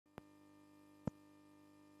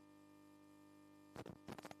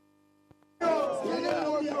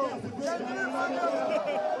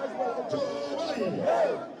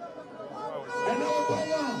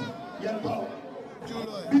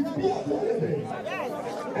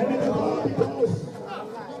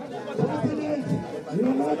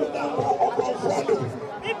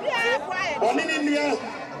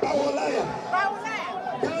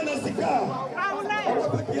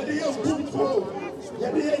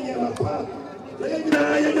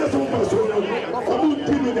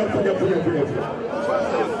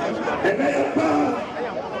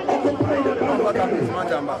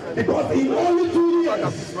Because in only 2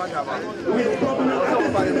 years, with Governor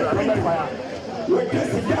we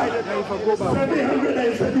just got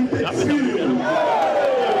 770 billion.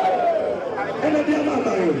 And the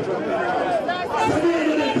other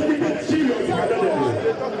 770 billion.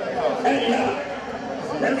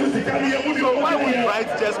 And right,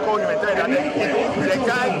 just call him and tell him that the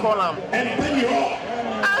guy call him. And then you all.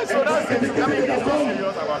 So that's it.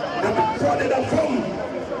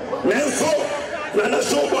 Nana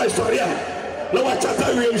show boy story. No what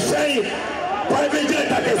chata we say. Private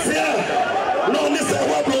jet akesia. No ni say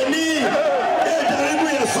what broni.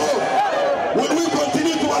 Will we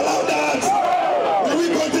continue to allow that? Will we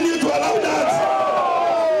continue to allow that?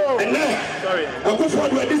 And then, sorry. I go for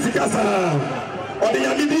this kasa. Or the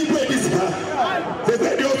yamidi go this kasa. They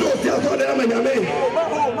say the auto of the amanyame.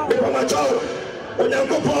 Because my child.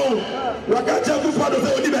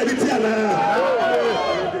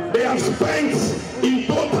 They have spent in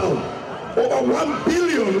total over 1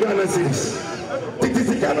 billion Ghana cedis. It is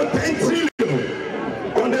 10 trillion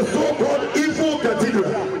on the so-called Ifo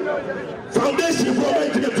Cathedral. Foundation for me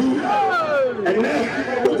to get to. And then,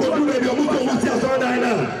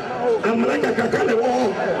 I'm like a kakane wall.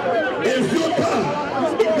 In future,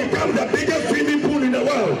 it becomes the biggest swimming pool in the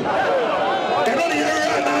world. And on the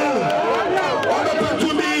area now, to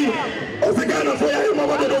me, as a Ghana for you,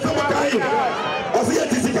 Mama, the Samukai, as the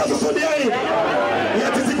Yatisika Sodiai,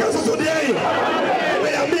 Yatisika Sodiai, we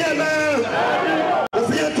are here now. As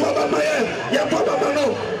the Yatuaba Maya, Yapaba Mano,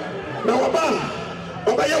 Nawaba,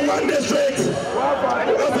 Obaya 1 district,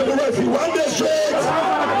 one district,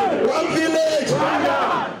 1 village,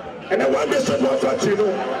 and then 1 district, 1 factory,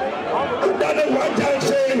 and then 1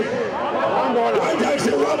 junction, 1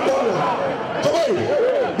 border.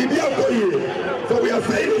 So we are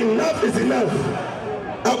saying enough is enough.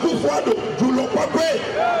 Akufuado, Julo Pakwe,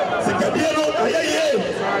 Sikadielo, Ayaye,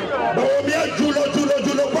 Baomia,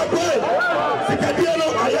 Julo Pakwe, Sikadielo,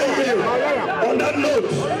 Ayaye. On that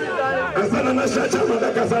note, Asana Nashacha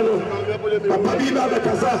Madakasano, Papa Biba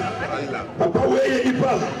Bakasa, Papa Weye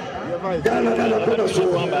Ipa, Ghana Koda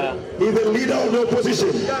Show, is the leader of the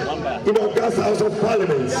opposition in Augusta House of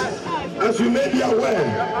Parliament. As you may be aware,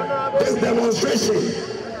 this demonstration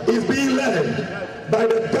is being led by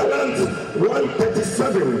the gallant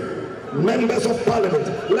 137 members of Parliament.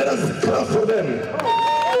 Let us clap for them.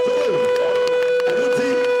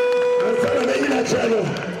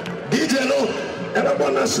 DJ no, and a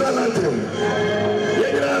national anthem.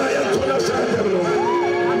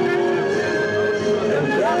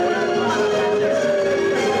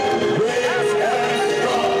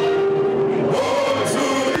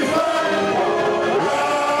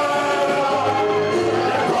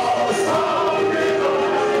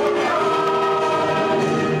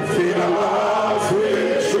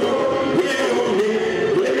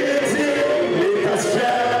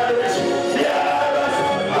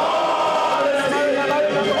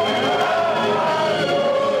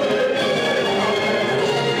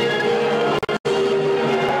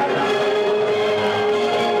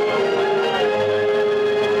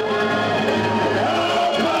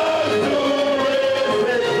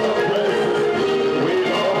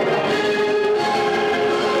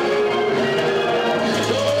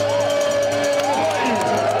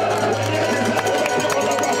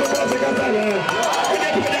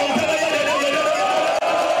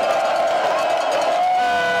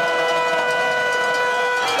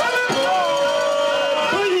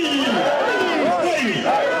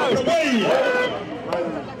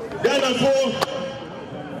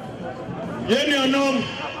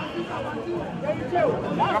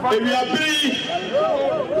 If you are free,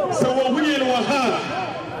 so we in Waha.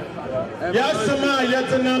 Yasama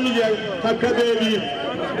Yatanam Hakababy.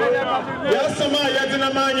 Yasama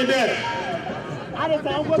Yatanamani there.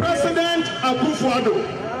 President Akufuado.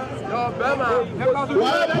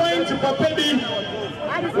 Why appoint Papedi?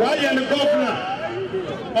 Why are the governor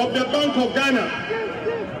of the Bank of Ghana?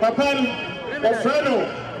 Papan Ofreno.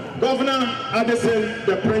 Governor Addison,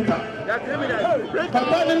 the printer.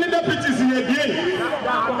 Papa, the deputies in again.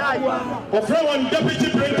 Of one deputy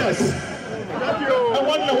printers. I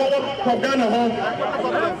want the whole of Ghana home.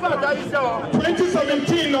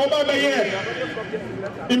 2017, over the year,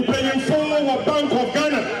 in paying for Bank of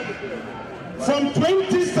Ghana. From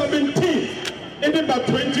 2017, even by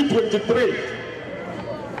 2023,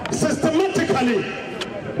 systematically,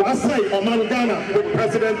 I say Oman Ghana with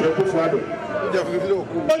President Akufo-Addo.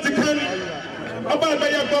 But you can about the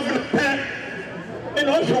government in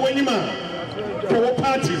also when you man to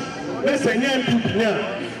party, let's say NPP now,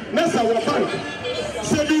 let's say our bank,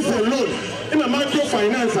 savings and loans in a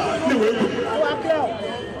microfinance.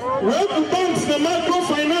 Well, the banks, the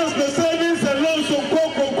microfinance, the savings and loans of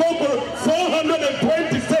Coco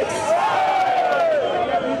 426.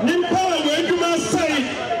 Nimpala, where you must say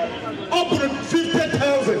up to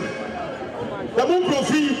 50,000. The more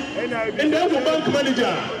profit in the bank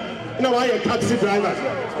manager. Now I am a taxi driver.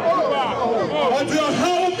 Until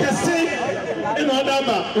how can say in order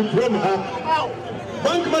to promote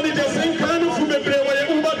bank managers in Kano for the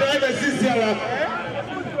Uber drivers this year.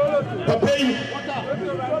 Pay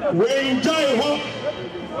we enjoy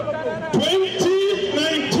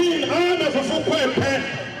 2019 I'm a full pen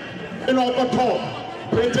in our top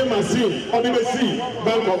printing machine on the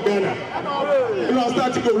Bank of Ghana. You know,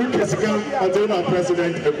 start to go with Kesikan until our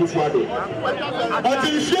President Akufo-Addo.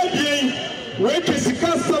 Until where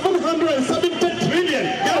Kesikan 770 trillion.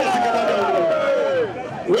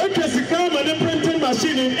 Where Kesikan and the printing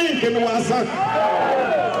machine in ink in Wasa.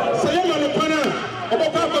 Say,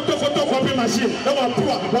 about photocopy machine. No one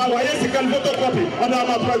poor. While I can photocopy. And I'm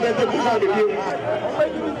a President Akufo-Addo.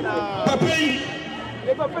 Papi.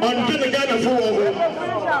 On Ghana for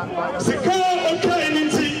Sika okay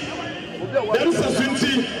ninti there is a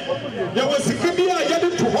swinti there was Sikabia yadi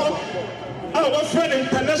to home our friend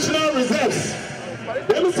international reserves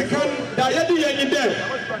there is Sika that yadi there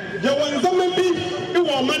there was some be you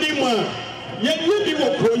want money more yadi wo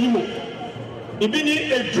proyimu ibini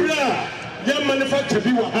edura ya manufacture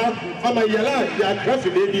bi wa ha ama yala ya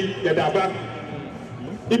traffic baby ya daba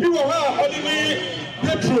ibi wo ha only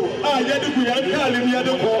petrol yadu ya kale mi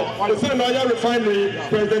yadu ko the same oil refinery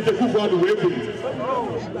President Akufo-Addo we put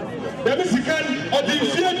there is can or the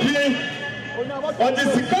CPA or the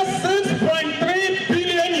 6.3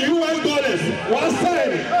 billion US dollars was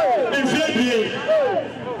signed in CPA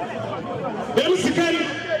there is can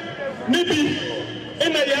maybe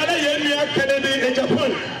in the other year Kennedy in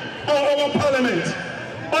Japan our parliament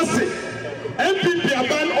asi MPP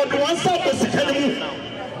ban on the one side of Sikalimu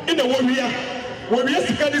in the one year when we ask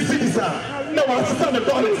the cities, no one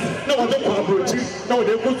 $100, no one don't approach it, no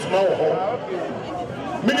they put small home.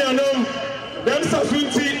 Many of them,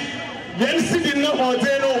 Saswinti, Yen City, no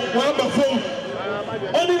Ordeno, one before.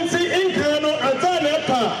 Only see in Kano,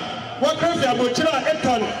 Azanaka, Wakafi Abochira,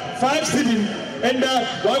 Eton, 5 cities, and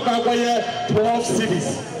Wakawaya, 12 cities.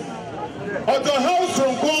 Of the house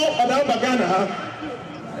from Go and Albagana,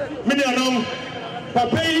 many of them.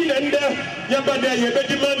 Papa yi and yabada yebe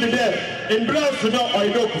demand there in brass to know I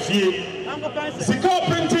don't see. Sika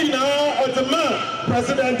printing now of the man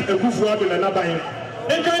President Akufo-Addo na nabayin.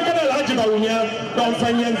 En kan kana laji ba wunya don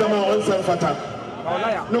fanyen zama on san fata.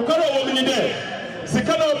 No koro wo ni there.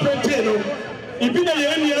 Sika no printing no. Ibi na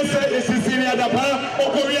yen yen say esisiri adapa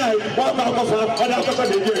okoria wa ba ko fa oda ko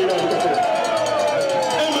de je ina.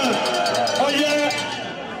 Emma oye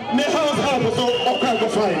ne house so oka go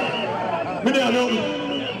fine. Many are known.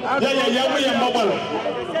 Yeah, mobile.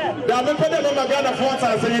 They have been put on Ghana for us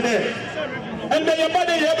there. And then your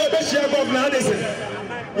body, you have a share of Governor Anderson.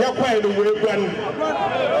 You're quite the way one.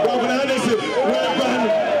 Governor Anderson, way one.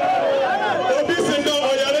 Obisendo,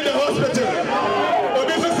 or you're in the hospital.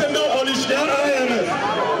 Obisendo, or the share IMF.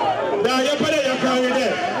 Now your body, you're carrying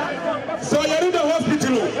there. So you're in the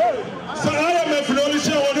hospital. So IMF, no, the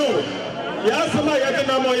share or no. Yes, somebody had to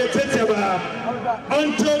know your tete.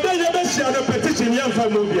 Until they ever share the petition, young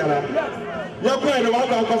family. You're quite a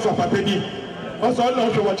walk for Papedi. Also, I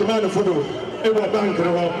know what your man for do. It was bank.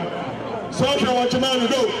 So, what your man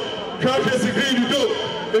do. Crackers agree to do.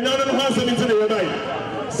 The young husband into the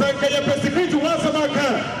night. So, can you persecute to once a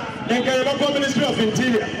car? And can you have a Ministry of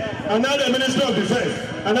Interior, another Ministry of Defense,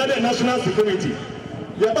 another National Security?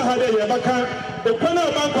 Yabahade Yabaka, the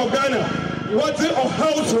Corner Bank of Ghana. What's it of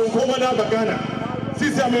house from Commander Ghana?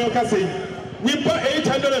 Since America say, Nipa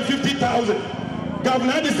 850,000.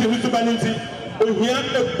 Governor Anderson who's banning we have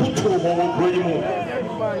a put over Grimo.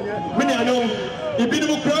 Many I know, if you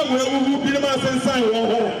don't crowd, we will be the mass and sign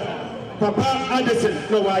one. Papa Anderson,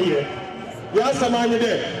 no why yet. Yes, I'm on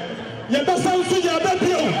there. You best sound to your baby.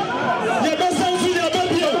 You best sound to your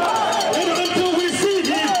baby. And until we see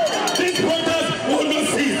him, these protest will not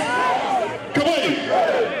see. Come on.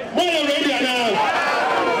 Why are you ready now?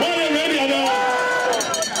 Why are you ready now?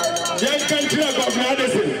 Governor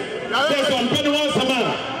Addison. There's one penny one summer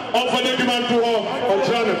of the demand to or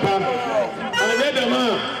China. And then the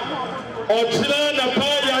man or China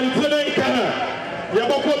Yantanaka.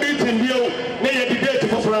 Yaboko meeting you, near the gate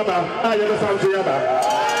for Raba. I understand to Yaba.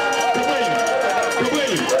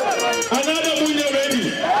 Another Munya ready.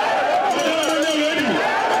 Another Munya ready.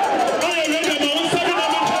 I am ready.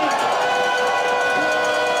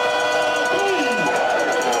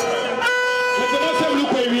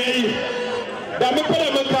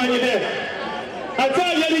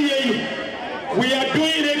 We are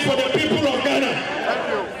doing it for the people of Ghana.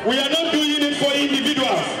 We are not doing it for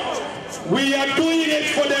individuals. We are doing it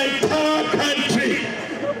for the entire country.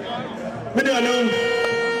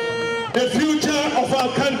 The future of our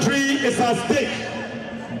country is at stake.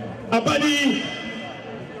 Abadi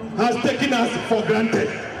has taken us for granted.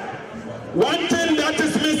 One thing that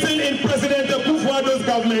is missing in President Akufo-Addo's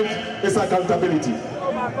government is accountability.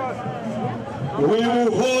 We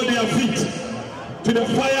will hold their feet to the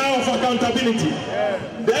fire of accountability.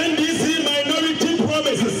 The NDC minority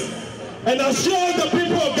promises and assures the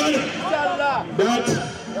people of Ghana that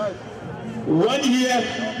 1 year,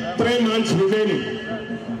 3 months remaining,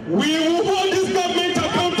 we will hold this government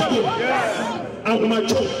accountable. And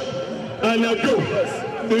macho, and I do,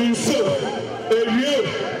 and so, we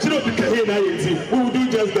will do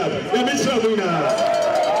just that. Let me show you now.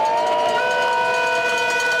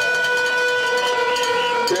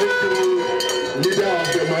 Thank you, leader of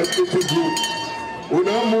the minority group. We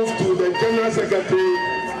now move to the General Secretary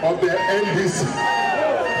of the NDC.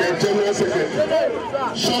 The General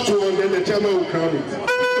Secretary. Short one, then the chairman will crown it.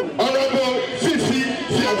 Honorable Fifi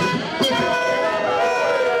Fiabi.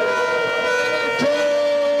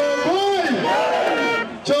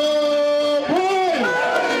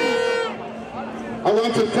 I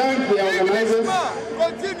want to thank the organizers,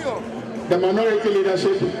 the minority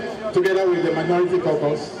leadership, together with the minority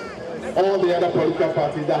caucus, all the other political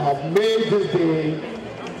parties that have made this day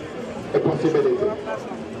a possibility.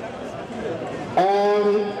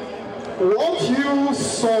 What you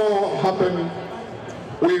saw happen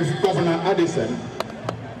with Governor Addison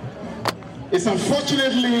is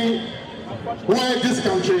unfortunately where this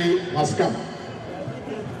country has come,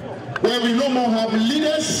 where we no more have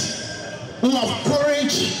leaders who have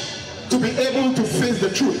courage to be able to face the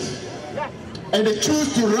truth, and they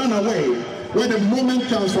choose to run away when the moment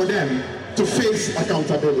comes for them to face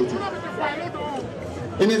accountability.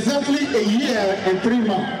 In exactly a year and 3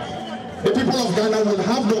 months, the people of Ghana will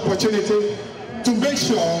have the opportunity to make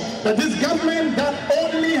sure that this government that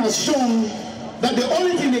only has shown that the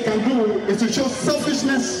only thing they can do is to show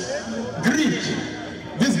selfishness, greed,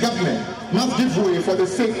 this government must give way for the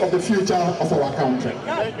sake of the future of our country.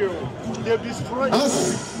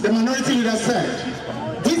 As the minority leader said,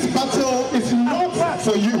 this battle is not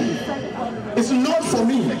for you, it's not for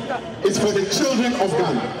me, it's for the children of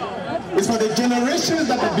Ghana. It's for the generations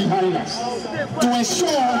that are behind us, to ensure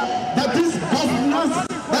that this governance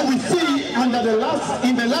that we see in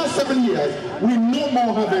the last 7 years, we no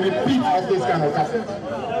more have a repeat of this kind of government.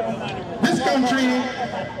 This country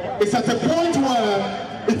is at a point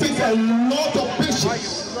where it takes a lot of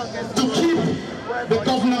patience to keep the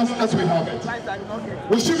governance as we have it.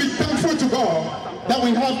 We should be thankful to God that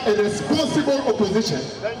we have a responsible opposition,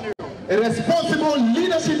 a responsible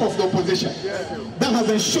leadership of the opposition that has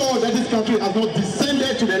ensured that this country has not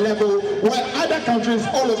descended to the level where other countries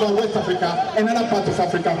all over West Africa and other parts of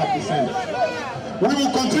Africa have descended. We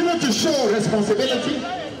will continue to show responsibility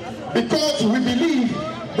because we believe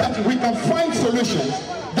that we can find solutions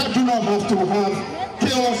that do not have to have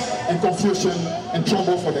chaos and confusion and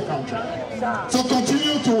trouble for the country. So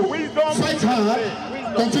continue to fight hard,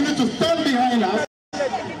 continue to stand behind us,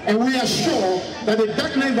 and we are sure that the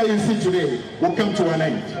darkness that you see today will come to an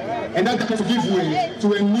end. And that will give way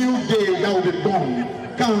to a new day that will be born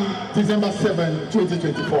come December 7,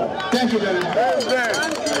 2024. Thank you very much.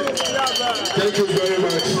 Thank you very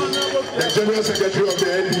much. The General Secretary of the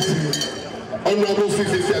NDC, Honorable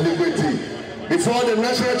Fifi Fiabi. Before the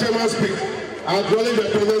National Chairman speaks, I acknowledge the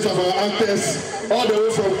presence of our actors all the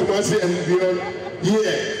way from Kumasi and beyond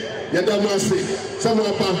here. Yadamasi,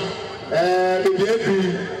 Samapa,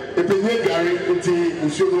 Epenye Gari, Eti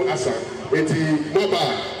Ushogo Asa, Eti Moba,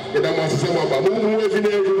 Yadamasi Samapa, Mumu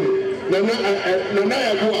Evineru, Nana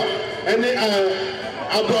Yagua, and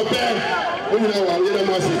Ababe,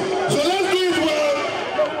 Yadamasi. So let's do it well.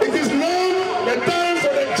 It is now the time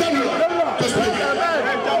for the general to speak.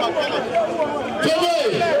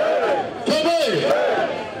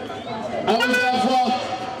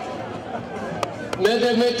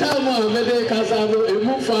 Mede metamo mede kasano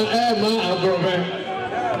emufa ema abrobe.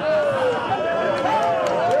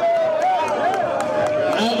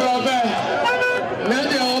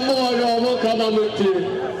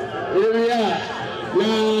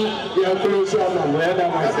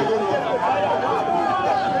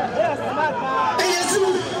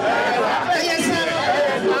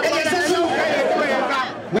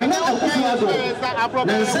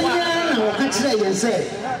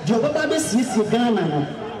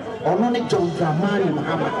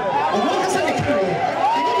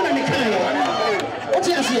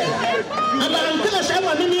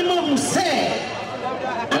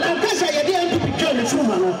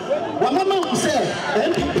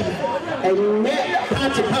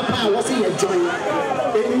 Party Papa was in a joint.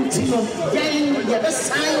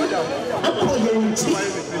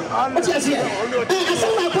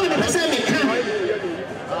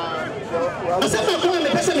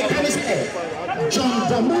 John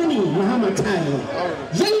Dramani Muhammad Tayo.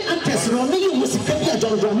 Young actress Romeo Musicavia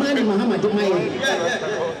John Dramani Muhammad Maye.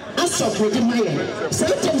 Asok with Maye.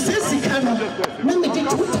 Sometimes Sicano, number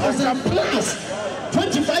 2,000 plus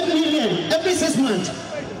 25 million every 6 months.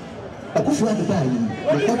 I go for the buy.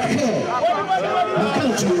 You got care. You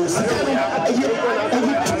can't do Sicano.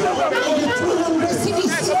 200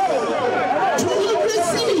 cities. 200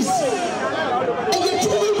 cities.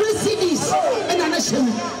 200 cities. And a nation.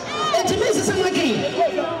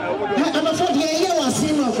 I'm afraid you are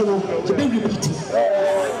seeing off to be repeated.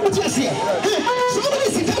 What you say? Somebody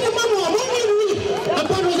sit down and mama,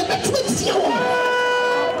 upon the 20 year old.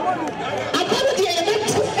 Upon the 8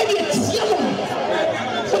 year old.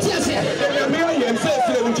 What you say?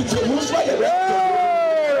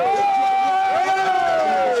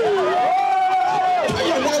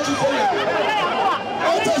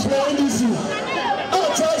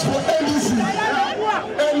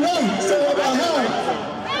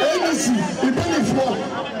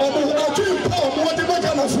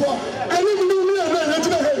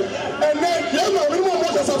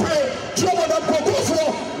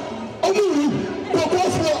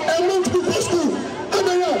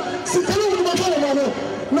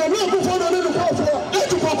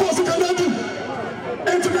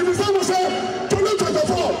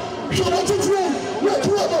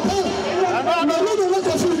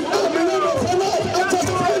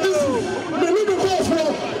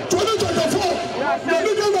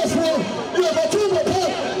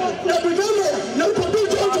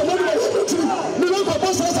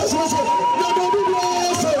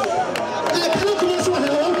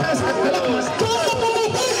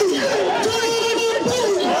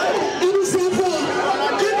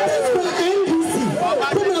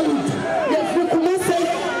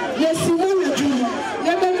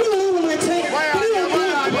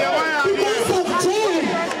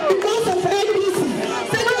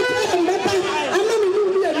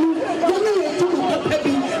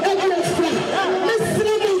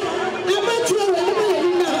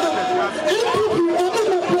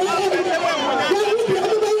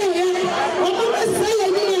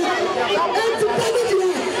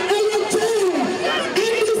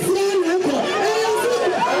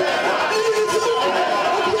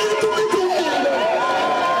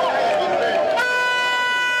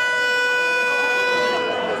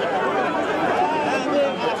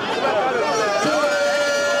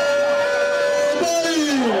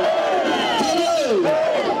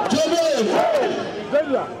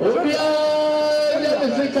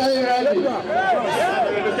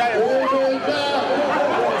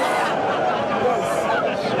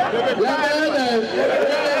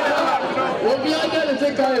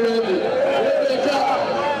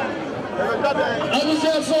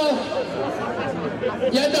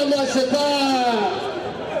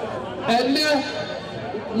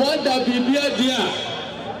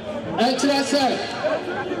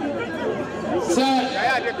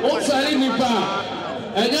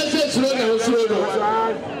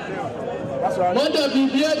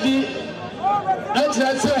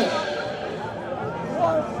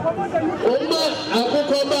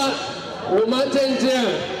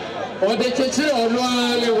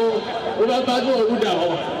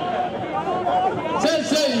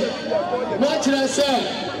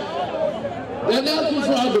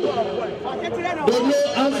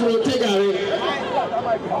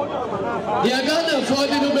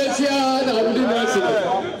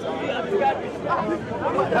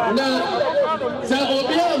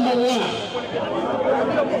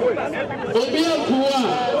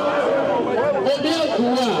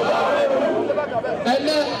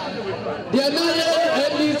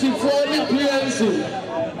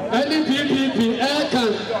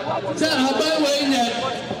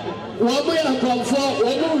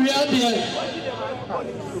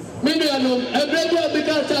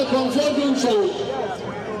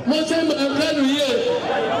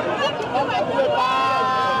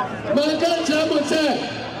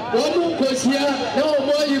 wɔn kɔsia na wɔn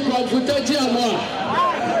ayi kɔmputa gye ama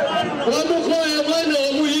wɔn kɔ ɛwɔ na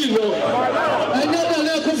wɔn yi no ɛnyɛ na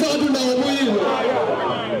na kufa do na wɔn yi no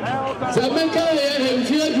sɛ meka yɛ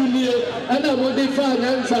mfie adunie ɛna mo de fa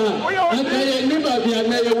nansa anka yɛ ni ba bia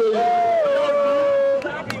na yɛ wɔ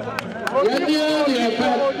yɛdeɛ yɛ pɛ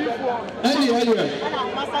ɛne ɛyɛ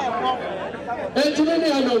ɛntumi ne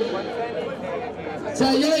ano sɛ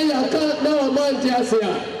yɛ yɛka na wɔn ante ase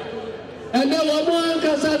a ɛnɛ wɔn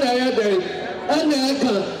ankasa na ɛyɛ dɛn ɛna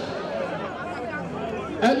ɛka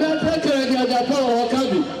ɛnɛ pɛkɛrɛ de adapa ɔka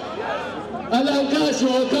bi alankaasi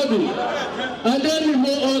ɔka bi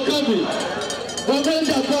adanimo ɔka bi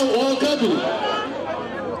gɔmɛntapa ɔka bi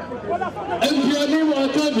mpiani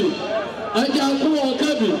ɔka bi ajanko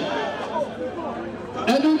ɔka bi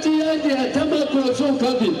ɛnu ti yɛ deɛ tamakuro so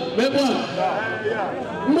ɔka bi mɛbɔ a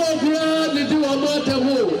mbɔ biara de di wɔn atɛm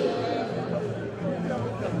o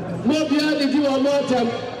mbɔ biara de di wɔn atɛm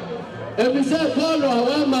ebisɛ bɔɔlu a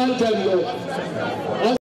wɔn ama atɛm no.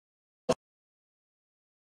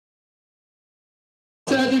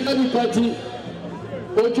 Party,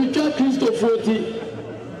 Ojuja Christopher,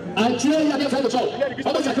 I tell you,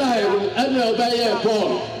 I'm a supply, and I'll buy a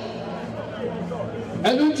ball.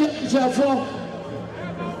 And we take your phone.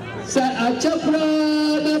 Say, I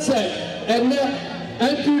chapra, say, and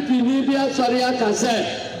MPP Libya, sorry, I can say,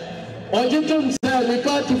 or you don't say, the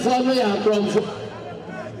party for me are from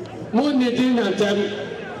Mooney dinner them.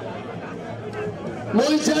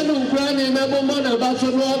 Moisano Granny, Mamma,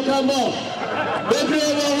 Barcelona, come on. Baby,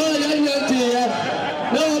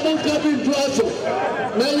 no one coming to us.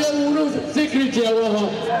 No one secret.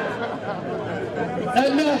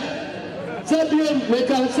 And Sabian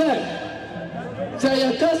make us say,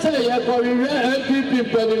 I can say, I call you MPP,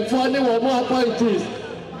 but in funny one more appointees.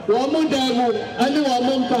 One more demo, and one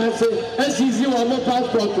more passing, as easy one more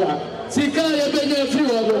passport. Sika, you beg a free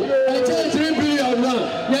one. I tell 3 billion now.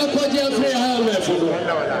 You put your free arm for you.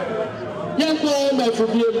 You call me for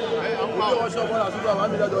you.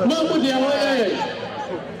 Mamu dia wae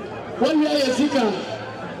won ya sika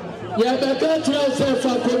ya baka transfer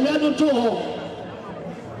fa konya no to ho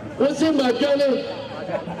o se magale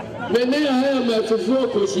mene ya ma fufu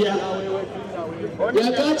okosia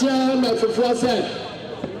ya ka cha ma fufu ase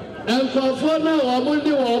enkofo na wo mu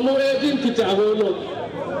ndi wo mu edi nkita ho no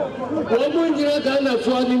wo mu nyira ka na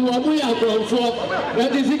fo ni wo mu ya konfo e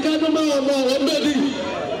di sika no ma wo mbedi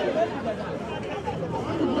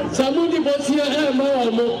Samudi Bosia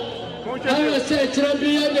Mamo, I said,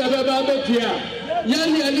 Champion, Baba Betia,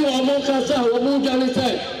 Yanni, and you are more Casa, or Mujani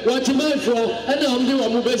said, what you might for, and I'm the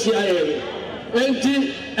one who Bessia.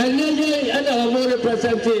 And Yanni, and I'm more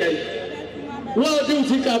representing. Well, do you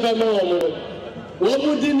think about Mamo? What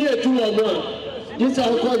would you need 2 or more? This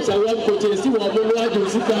are quite a one could see what you like to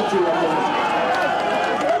see after.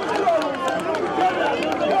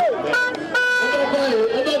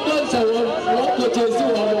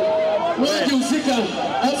 What you seek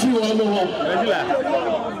everyone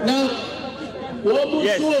now,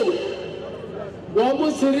 one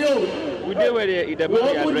more serious. We do it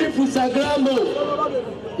Fusagramo.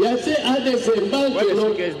 Yes, I say bank,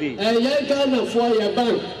 and you can afford your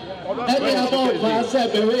bank. And they about pass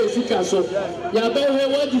up a way, Sikaso. Yabe,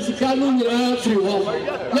 what is Kanu Afriwa?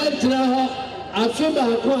 Let I feel my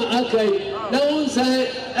okay. Now, say,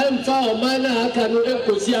 I'm far mana I can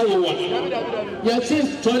Kosia. Yes,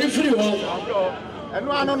 it's 23 and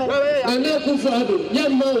no Kufado,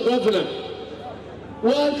 young man governor.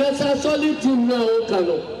 One can say solid to know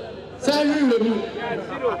Kano. Say, you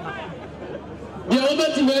the other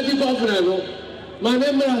governor, my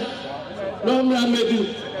name Nomra Medi.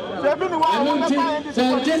 I don't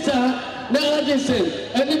think now I just said,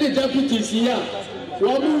 any the deputies here.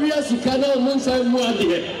 One more years, you cannot Munsa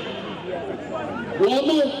Muadi. One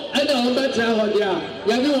more, and I'm better out there.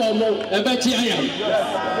 You know, one more, a better I am.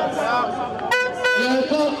 You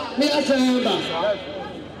call me as a member.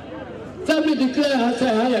 Somebody declare as a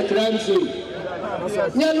higher crime scene.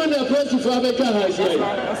 You know, the person for a better house here.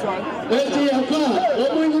 Let's see a car,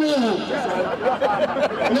 one more.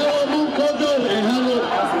 No more cordon and hello.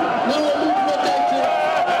 No more protection.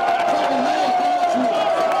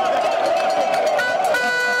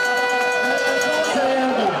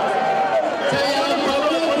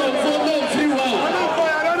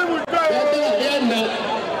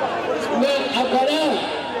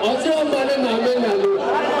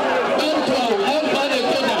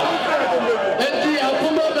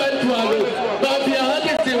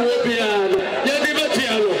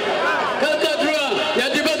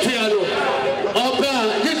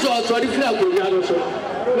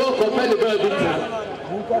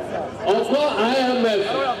 Of IMF,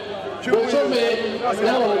 So me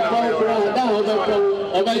now I'm called down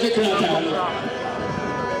over the crata.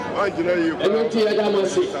 And you see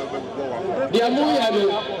Adamasi. The Amoya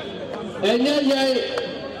and yay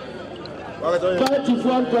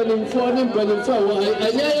 24, 24, and 24.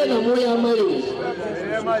 And yay and Amoya Mayo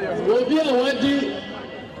will be a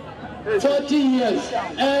 40 years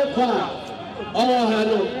ever. Oh,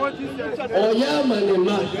 Hano, oh,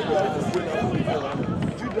 Yamanima.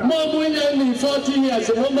 More women 40 years,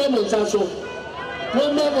 one moment Sasso.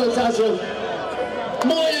 One moment Sasso.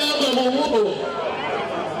 More Yamamoho.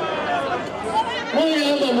 More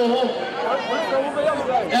Yamamoho.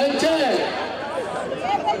 And tell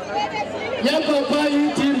Yapapa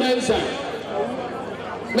UT Mensa.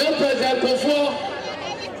 Members are before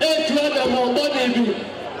 800 more money.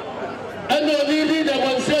 And no need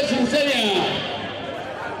demonstration say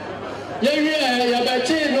yeah,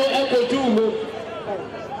 no apple too.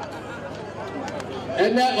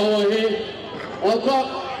 And that over here, or cop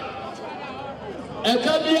a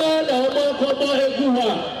cabia, or more copo, a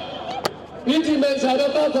gua. Intimates are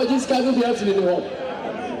about for this kind of the afternoon.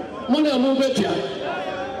 Mona Mubetia.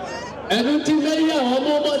 And Intimate or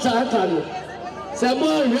more Satan. Some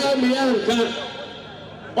more Ramianka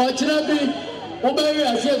or Chinabi. Obey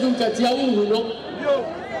as you do Katia.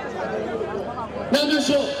 Now, the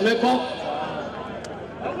show, Lepo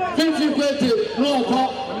 50 no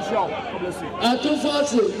cop. At 2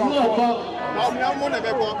 forces, no cop.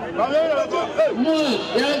 More,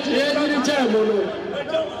 yeah, chairman.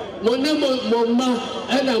 Monema,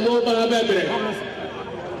 and a mobile baby.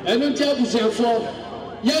 And you tell me for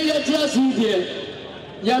Yaya Tias here.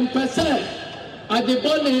 Yam Passa at the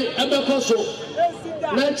body Abacoso.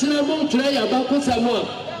 Natural Montreal about Samoa.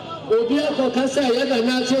 Obia Cocasa, and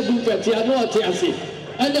Nature Ducatia, no Tiasi.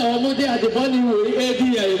 And the Omode at the body will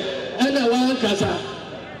ADA and a one Casa.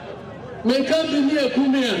 May come to near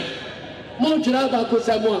Kumia. Montreal Baco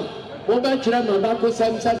Samoa. Mobatra Mabaco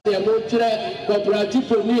Samsa, the Montreal Cooperative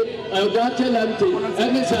for me, Algate Lante,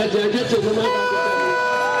 and Miss Ajay to the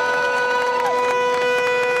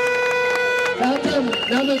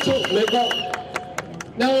Number so, may go.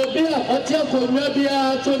 Now, be a hotel for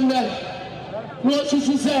Rabia Tunda. No, she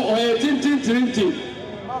said, or a tintin.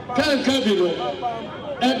 Can't come below.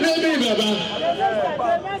 A baby, Baba.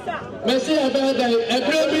 Messi about a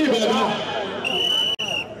baby, Baba.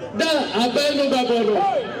 That I buy no Babano.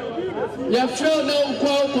 You feel no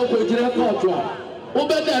qual for Jira.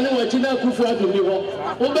 Over than what you know, Kufa to me.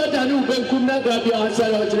 Over than you can come not grab your answer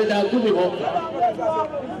or Jeda Kumiho.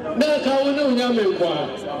 Now, I know Yamakwa.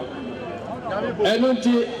 And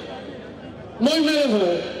until my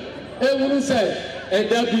river, everyone said, and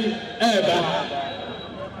Debbie Eva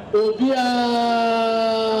Obia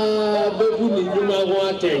Babuni, you know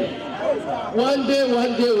what? One day,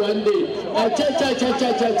 a cha,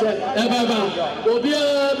 Baba, Obia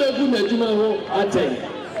Babuna, you know what?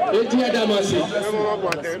 It's Yadamasi.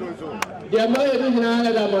 The American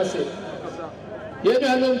Yadamasi. Yet I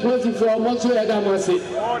don't pose for Mosso Yadamasi.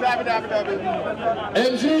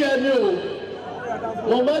 And she knew.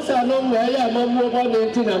 Momasa no way, I'm a mobile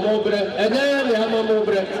 19 and over, and I am a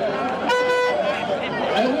mobile.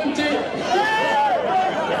 I won't take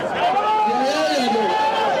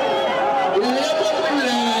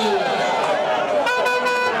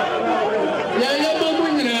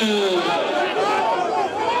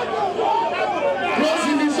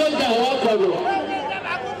crossing the soldier walk.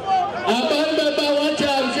 Abandon what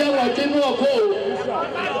I'm saying, what you know,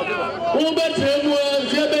 Uber Tremor,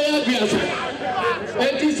 Jabea.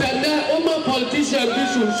 And this and that, Oma politician,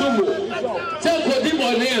 Bishop Sumo. Tell Cody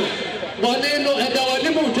Boneo, and our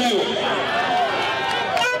Limu Town.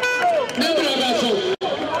 Never about so.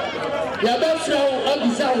 Yabasha,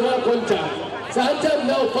 Abisa, Wakonta. Santa,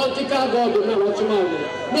 no political god, no what's no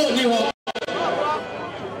new.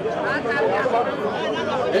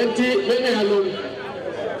 And many alone.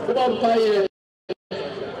 Come Pie.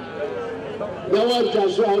 No one can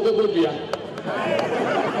show the Buddha.